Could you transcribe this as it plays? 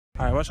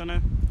All right, what's your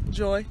name?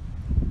 Joy.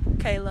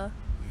 Kayla.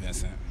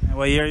 Vincent. And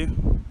what year are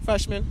you?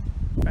 Freshman.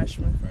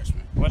 Freshman.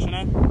 What's your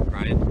name?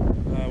 Ryan.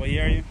 What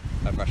year are you?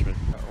 Freshman.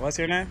 What's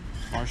your name?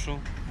 Marshall.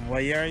 And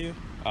what year are you?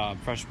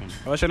 Freshman.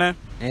 What's your name?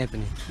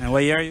 Anthony. And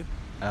what year are you?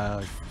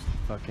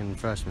 Fucking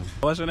freshman.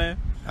 What's your name?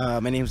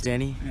 My name's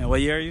Danny. And what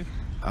year are you?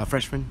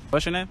 Freshman.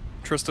 What's your name?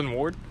 Tristan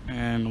Ward.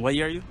 And what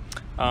year are you?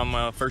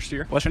 First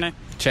year. What's your name?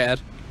 Chad.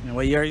 And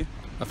what year are you?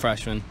 A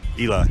freshman.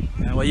 Eli.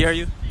 And what year are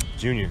you?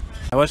 Junior.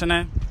 And what's your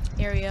name?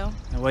 Ariel.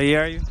 And what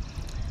year are you?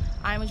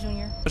 I'm a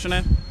junior. What's your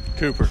name?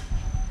 Cooper.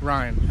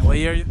 Ryan. And what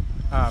year are you?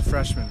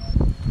 Freshman.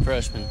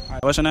 Freshman. All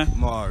right, what's your name?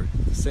 Mari.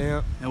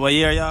 Sam. And what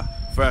year are y'all?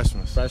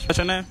 Freshman. What's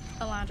your name?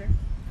 Alondra.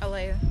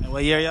 Alea. And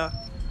what year are y'all?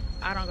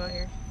 I don't go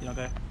here. You don't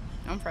care?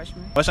 I'm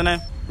freshman. What's your name?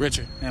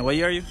 Richard. And what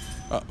year are you?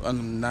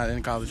 I'm not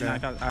in college You're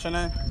not yet. in college. What's your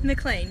name?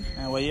 McLean.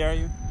 And what year are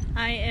you?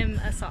 I am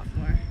a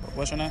sophomore.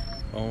 What's your name?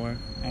 Omar.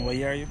 And what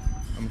year are you?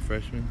 I'm a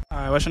freshman. All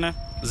right, what's your name?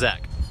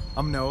 Zach.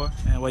 I'm Noah.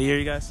 And what year are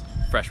you guys?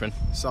 Freshman.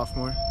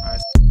 Sophomore. All right.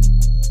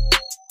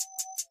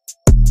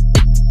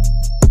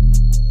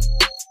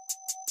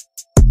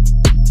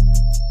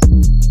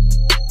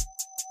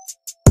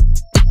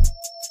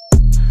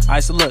 All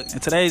right, so look, in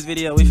today's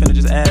video, we finna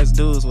just ask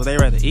dudes, would they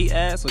rather eat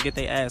ass or get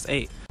their ass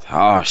ate?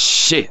 Oh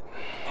shit,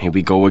 here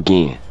we go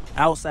again.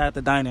 Outside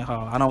the dining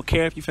hall. I don't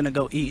care if you finna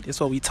go eat. It's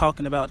what we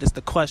talking about. This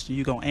the question.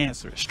 You gonna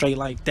answer it straight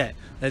like that.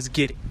 Let's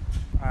get it.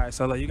 All right,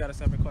 so look, you got a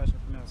separate question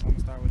from us. So I'm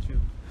gonna start with you.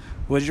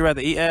 Would you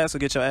rather eat ass or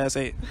get your ass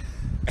ate?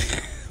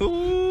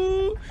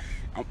 Yeah,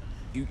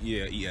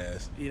 eat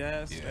ass. Eat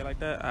ass? Yeah. Straight like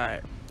that? All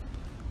right.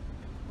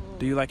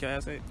 Do you like your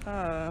ass ate?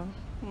 Never.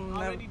 Do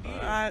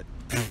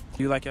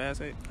you like your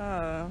ass ate?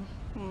 Never.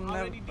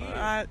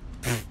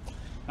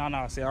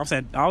 No, see, I'm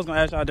saying, I was gonna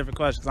ask y'all different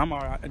questions. I'm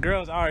alright.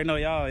 Girls, I already know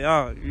y'all,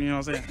 you know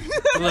what I'm saying?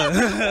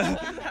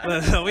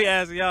 Look, we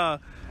asking y'all,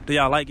 do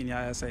y'all like getting y'all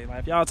ass ate? Like,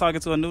 if y'all talking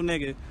to a new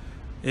nigga,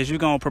 is you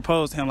gonna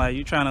propose to him, like,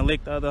 you trying to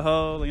lick the other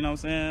hoe, you know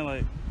what I'm saying?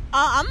 Like,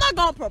 I'm not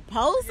gonna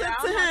propose it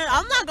to him.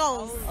 I'm not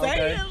gonna say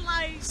Okay. it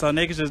like. so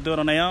niggas just do it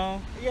on their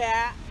own?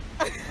 Yeah.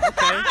 Okay.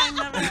 I ain't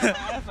never had an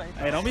ass like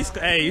that. Hey, don't be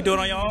hey, you do it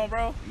on your own,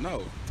 bro?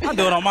 No. I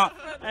do it on my,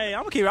 hey,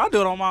 I'm gonna keep it, I do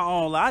it on my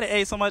own. Like, I done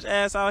ate so much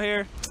ass out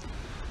here.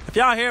 If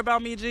y'all hear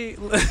about me, G.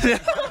 So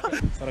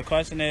the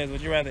question is,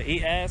 would you rather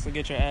eat ass or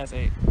get your ass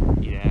ate?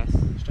 Eat ass.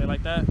 Straight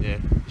like that? Yeah.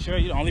 Sure,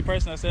 you're the only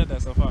person that said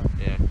that so far.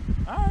 Yeah.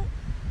 Alright.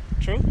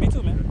 True. Me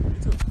too, man. Me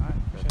too. Alright.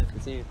 Sure.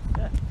 Continue.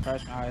 Yeah.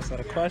 Alright, so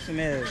the question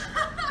is,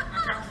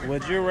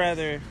 would you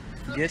rather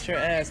get your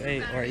ass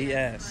ate or eat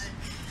ass?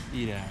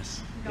 Eat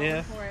ass.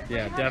 Yeah.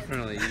 Yeah,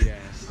 definitely eat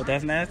ass. But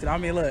that's nasty. I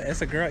mean, look,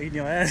 it's a girl eating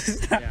your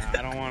ass. Yeah,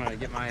 I don't want to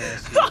get my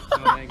ass eaten. No,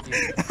 thank you.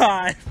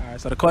 Alright,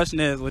 so the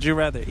question is, would you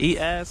rather eat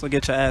ass or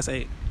get your ass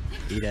ate?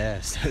 Eat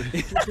ass.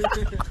 Eat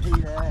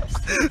ass.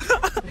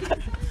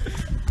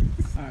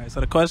 Alright,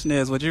 so the question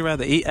is, would you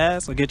rather eat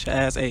ass or get your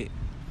ass ate?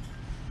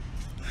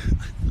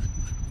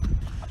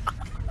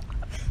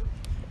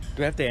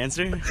 Do I have to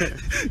answer?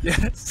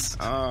 Yes.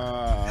 You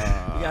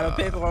gotta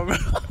pick one, bro.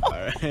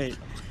 Alright.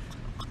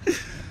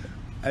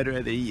 I'd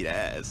rather eat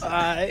ass.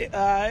 Alright.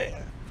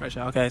 Fresh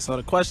out. Okay, so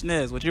the question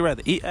is, would you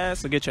rather eat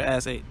ass or get your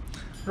ass ate?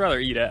 I'd rather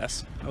eat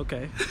ass.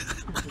 Okay.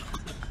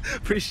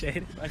 Appreciate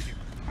it. Thank you.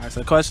 Alright,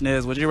 so the question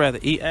is, would you rather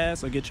eat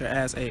ass or get your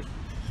ass ate?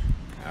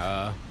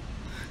 I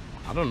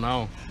don't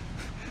know.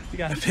 You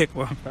gotta pick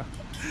one, bro.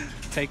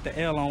 Take the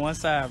L on one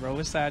side, bro.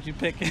 Which side you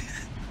picking?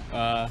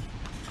 What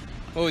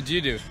would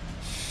you do?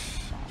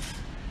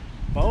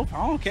 Both?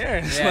 I don't care.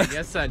 Yeah, I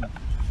guess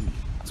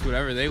it's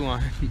whatever they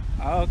want.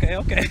 Oh, okay.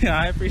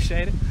 I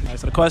appreciate it. Alright,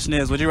 so the question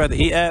is, would you rather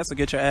eat ass or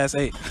get your ass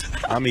ate?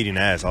 I'm eating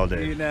ass all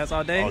day. You eating ass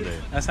all day? All day.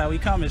 That's how we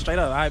coming, straight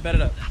up. Alright, bet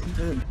it up.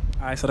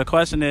 Alright, so the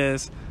question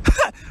is,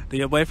 do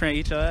your boyfriend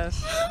eat your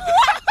ass?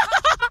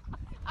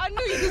 I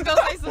knew you was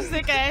gonna say some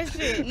sick ass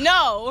shit.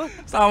 No.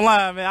 Stop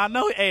lying, man. I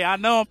know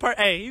him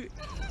hey.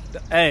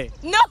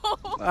 No.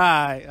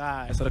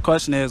 Alright. So the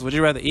question is, would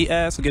you rather eat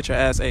ass or get your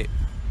ass ate?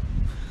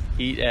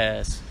 Eat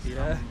ass. Eat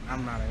ass?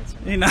 I'm not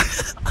answering. You know?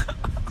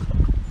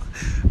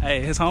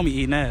 Hey, his homie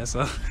eating ass,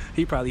 so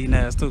he probably eating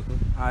ass too.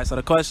 Alright, so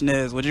the question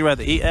is, would you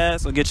rather eat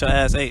ass or get your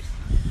ass ate?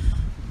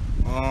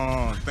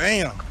 Oh,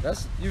 damn.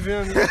 That's, you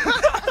feel me?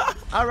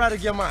 I'd rather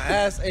get my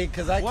ass ate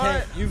because I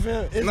can't. You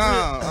feel me?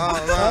 Nah,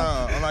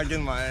 I'm not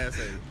getting my ass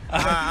ate.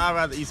 I'd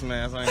rather eat some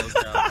ass. I ain't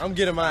gonna count. I'm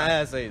getting my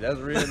ass ate. That's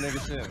real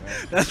nigga shit,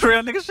 man. That's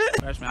real nigga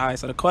shit? Alright,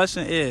 so the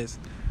question is,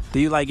 do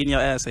you like getting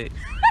your ass ate?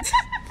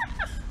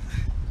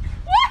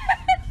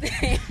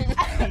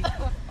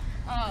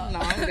 No,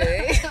 I'm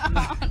good.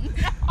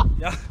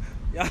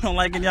 Y'all don't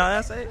like getting y'all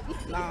ass ate?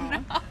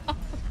 No.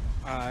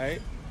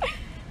 Alright.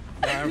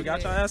 Y'all ever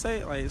got y'all ass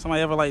ate? Like,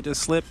 somebody ever like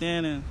just slipped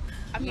in and...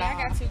 I mean, I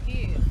got 2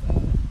 kids.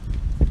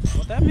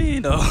 What that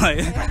mean though? Like,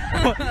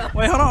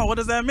 wait, hold on. What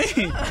does that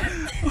mean?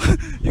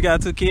 You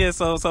got 2 kids,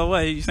 so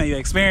what? You saying you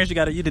experienced?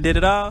 You did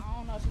it all? I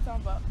don't know what you're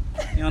talking about.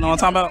 You don't know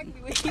what I'm talking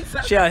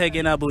about? She out here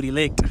getting that booty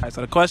licked. Alright,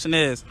 so the question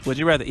is, would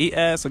you rather eat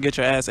ass or get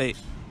your ass ate?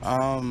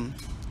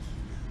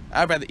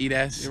 I'd rather eat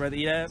ass. You rather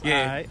eat ass?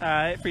 Yeah. All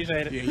right,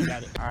 appreciate it. Yeah, you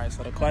got it. All right,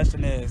 so the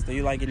question is, do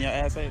you like getting your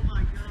ass ate?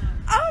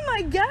 Oh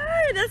my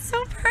god, that's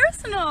so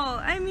personal.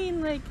 I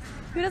mean, like,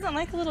 who doesn't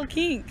like a little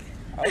kink?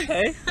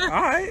 Okay, all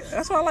right.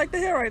 That's what I like to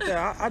hear right there.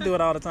 I do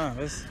it all the time.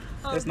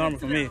 It's normal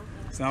for me. You know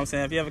what I'm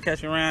saying? If you ever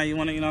catch me around, you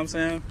want to, you know what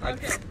I'm saying?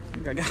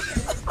 Okay.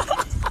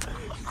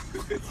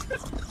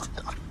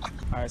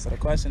 All right, so the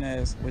question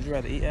is, would you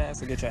rather eat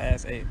ass or get your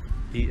ass ate?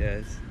 Eat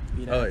ass.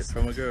 Eat Oh, ass. it's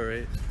from a girl,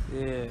 right?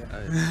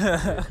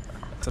 Yeah.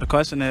 So the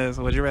question is,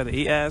 would you rather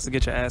eat ass or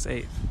get your ass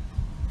ate?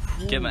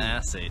 Get my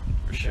ass ate,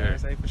 for Get your sure.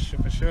 ass ate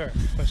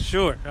for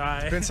sure. All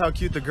right. Depends how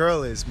cute the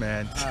girl is,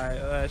 man. All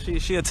right,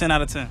 she a 10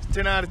 out of 10.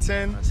 10 out of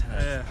 10?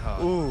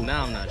 Yeah. Ooh.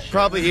 Now I'm not sure.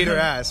 Probably eat her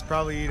ass.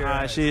 Probably eat her All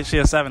right, ass. she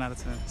a 7 out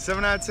of 10.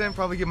 7 out of 10?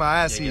 Probably get my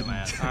ass Yeah, eaten. get my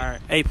ass All right,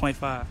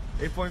 8.5.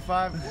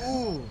 8.5?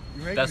 Ooh.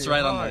 You're making That's it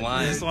right on hard. the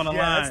line. It's on the Yeah,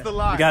 line. that's the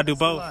line. You gotta do That's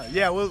the both. line.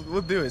 Yeah,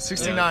 we'll do it.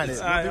 69 it.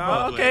 it's- We'll do All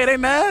right, both. okay, they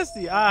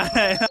nasty. All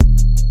right.